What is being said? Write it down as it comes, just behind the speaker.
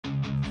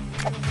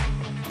I've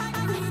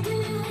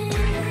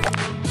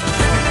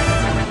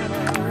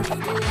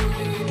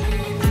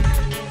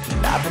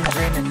been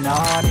dreaming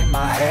on in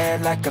my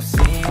head like I've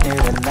seen it.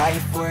 A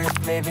life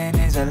worth living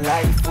is a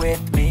life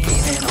with meaning.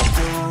 I'll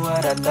do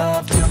what I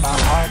love till my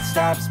heart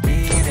stops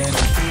beating. I'm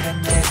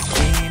feeding this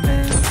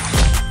demon.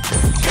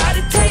 Got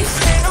a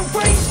taste and a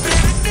waste,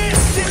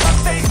 bitterness in my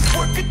face.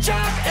 Work a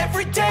job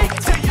every day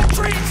till your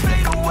dreams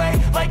fade away.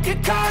 Like a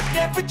card,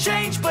 never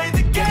change, play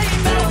the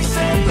game that we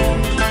say.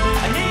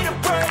 I need a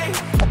break.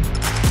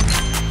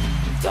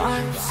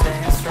 Time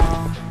staying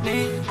strong,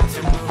 need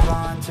to move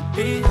on to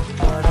be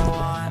what I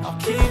want. I'll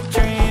keep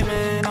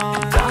dreaming on.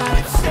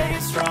 I'm staying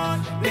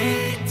strong,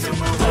 need to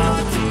move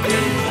on to be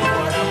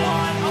what I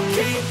want. I'll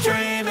keep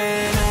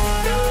dreaming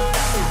on.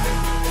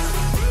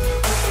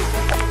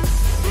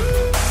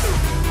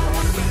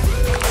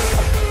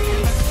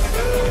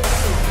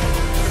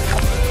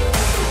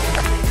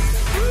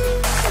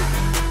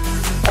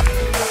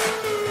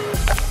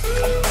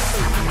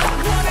 I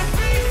wanna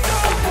be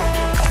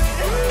someone.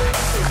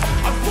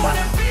 I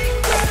wanna be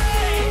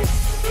great.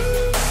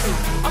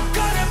 I'm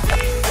gonna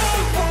be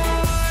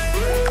someone.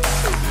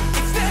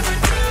 It's never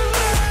too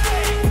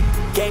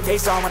late. Game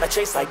face on when I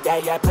chase like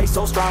that. Yeah, I play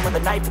so strong with a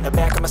knife in the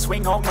back. I'ma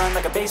swing home run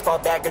like a baseball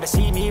bat. Gonna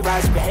see me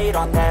rise, you can hate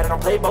on that. I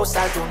don't play both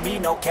sides, doing me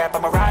no cap.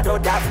 I'ma ride or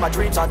die for my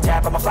dreams on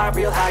tap. I'ma fly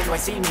real high, you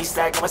ain't see me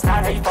slack. No, it's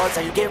not how you fall, it's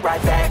how you get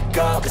right back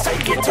up. It's how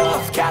you get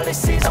tough.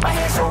 Calluses on my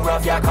hands so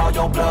rough, yeah, I call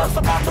your bluff.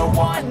 I'm not the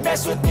one,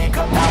 mess with me,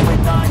 come out with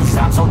none.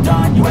 I'm so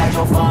done, you had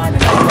your fun.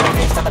 And I'm gonna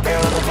face on the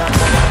barrel of the gun.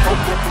 So I'm gonna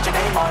hope you put your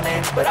name on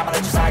it, but I'ma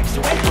let you slide cause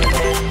you ain't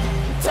with it.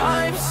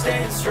 Time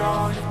staying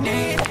strong,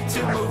 need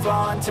to move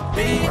on to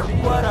be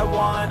what I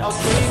want. I'll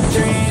keep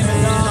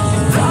dreaming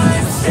on.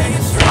 Time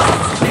staying strong,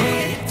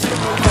 need to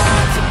move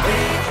on to be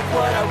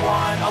what I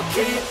want. I'll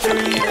keep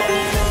dreaming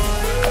on.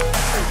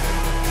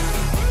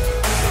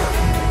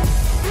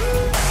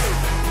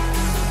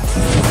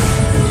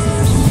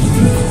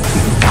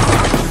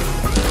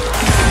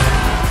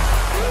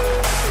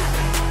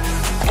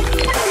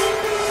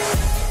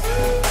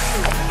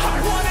 I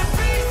wanna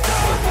be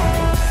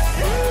someone.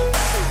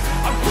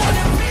 I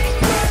wanna be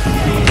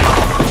great.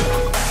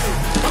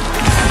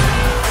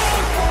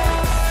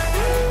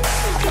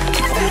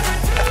 It's never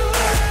too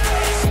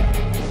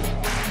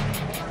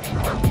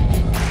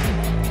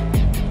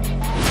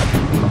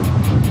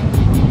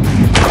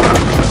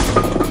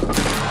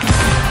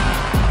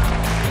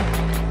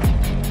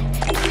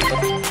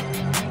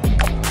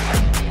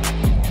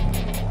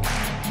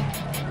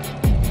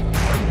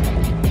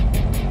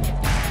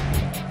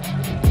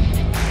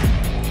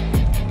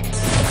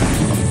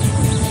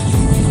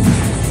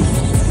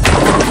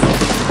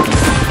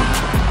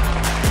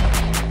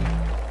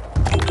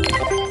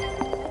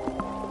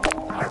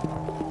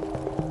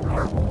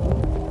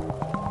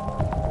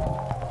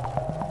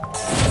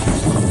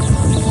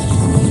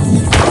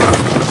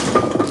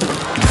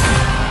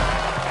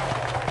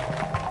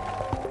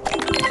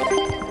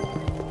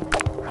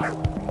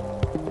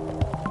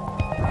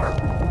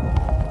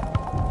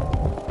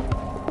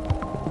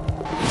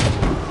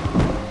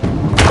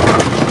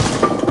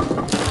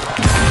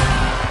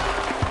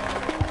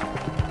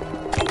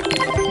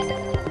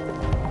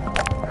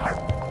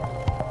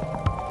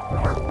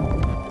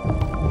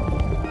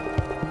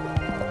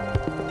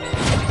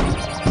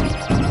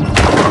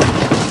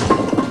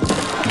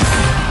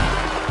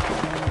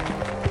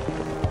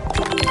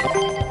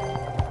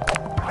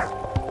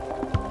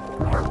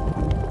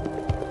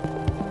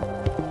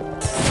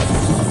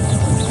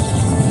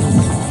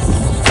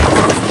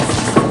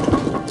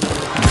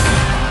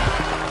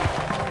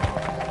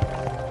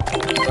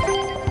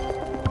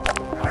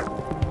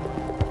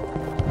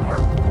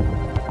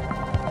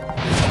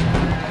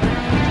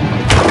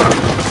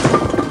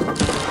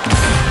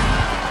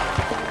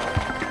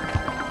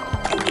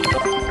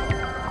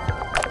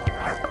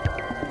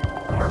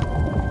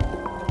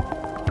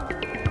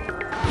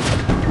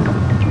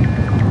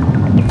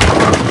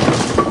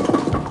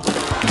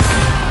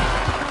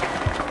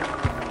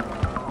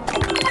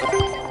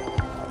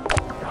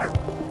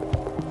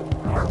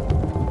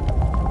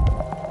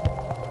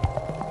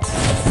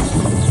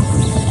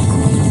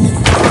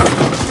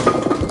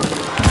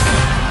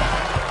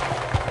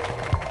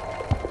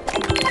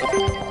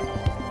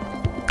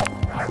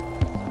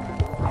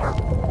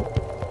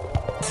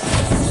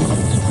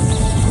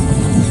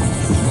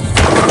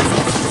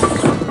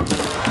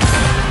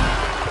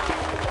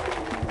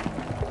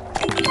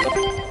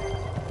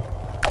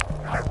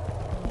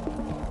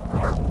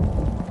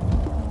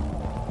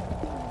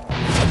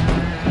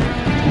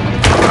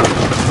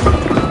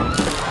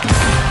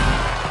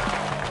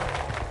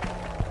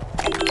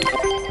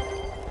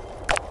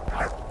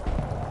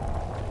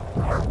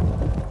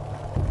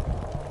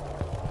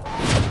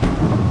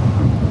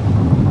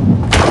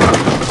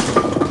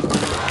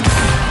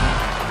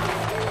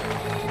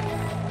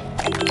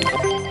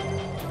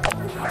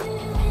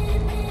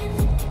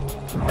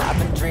I've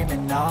been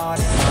dreaming on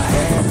in my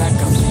head like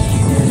I'm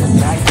seeing it. A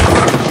life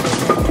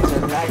is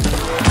a life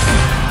with me.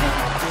 And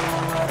I do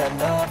what I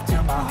love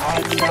till my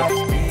heart stops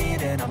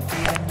beating. I'm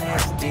feeding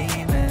this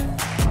demon.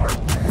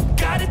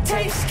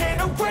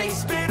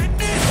 grace,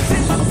 bitterness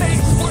in my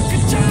face. Work a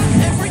job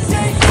every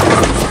day,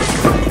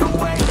 fade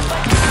away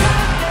like a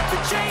cloud. Never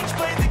change,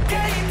 play the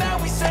game that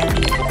we say.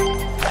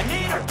 I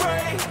need a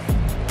break.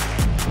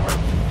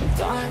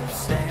 I'm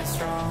staying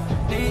strong,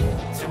 need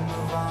to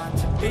move on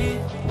to be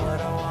what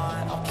I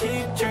want. I'll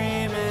keep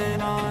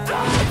dreaming on.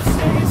 I'm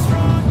staying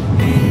strong,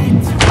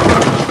 need to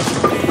move on to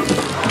be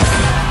what I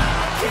want.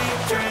 I'll keep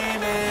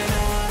dreaming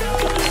on.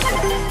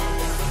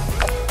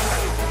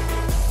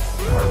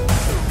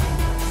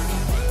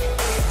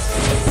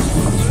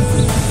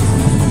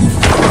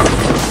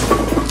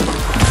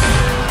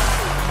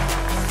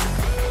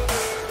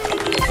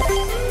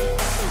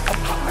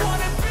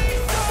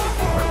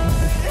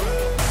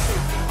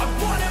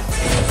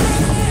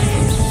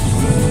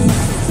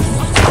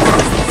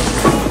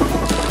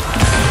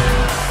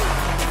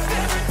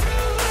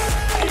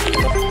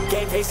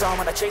 On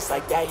when I chase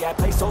like that, yeah, I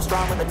play so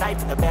strong with a knife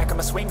in the back.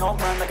 I'ma swing home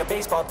run like a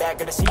baseball bat.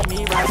 Gonna see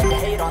me rise, you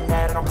hate on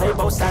that. I don't play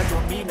both sides,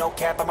 doing me no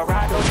cap. I'm a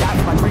ride or die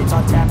with my dreams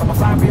on tap. I'ma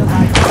fly real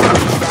high,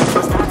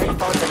 it's not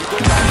hateful till you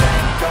get my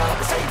back up.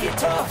 This ain't get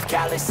tough,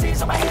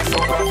 calluses on my hands so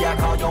rough. Yeah, I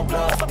call your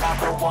bluff, I'm not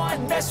the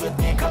one. Mess with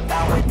me, come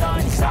out with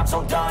none. Cause I'm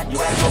so done, you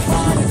had no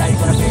fun. And now you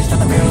gonna face down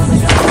the barrel of the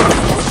gun.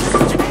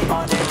 Put your name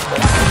on it, but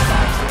I'm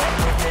inside, you ain't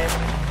with it.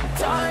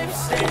 Time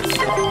stays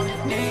strong,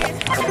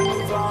 need to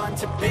move on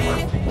to be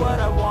what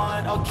I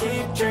want. I'll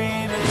keep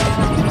dreaming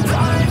on.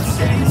 Time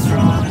stays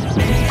strong,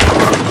 need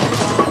to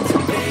move on to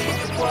be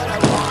what I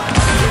want.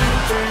 I'll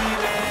keep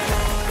dreaming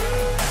on.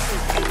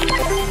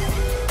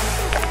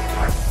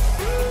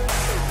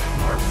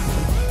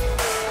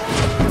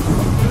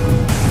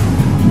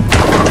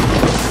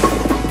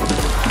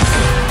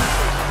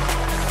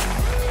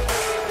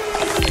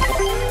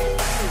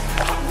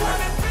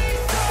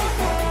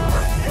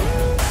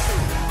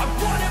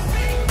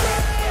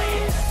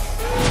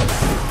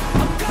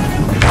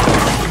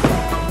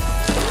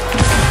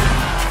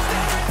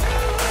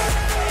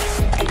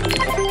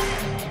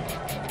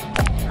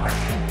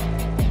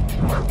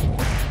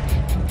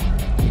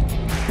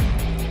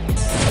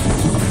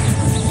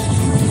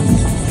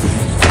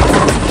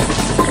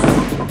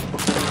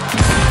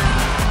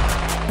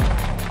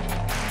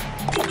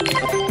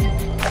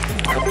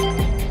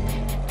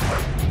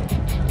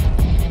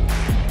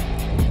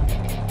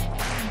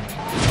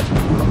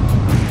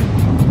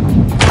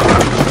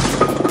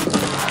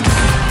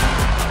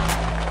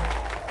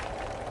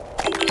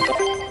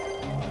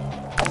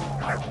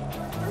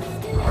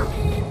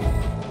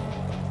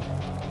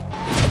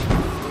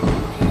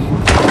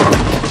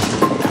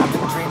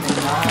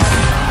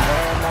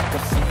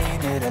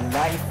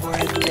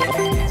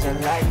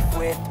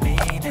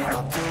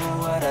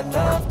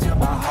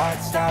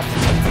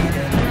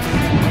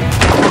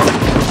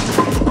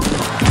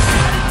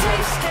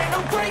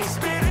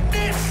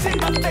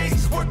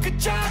 Work a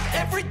job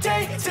every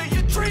day till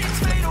your dreams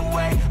fade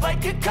away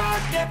like a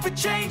card, never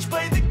change.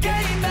 Play the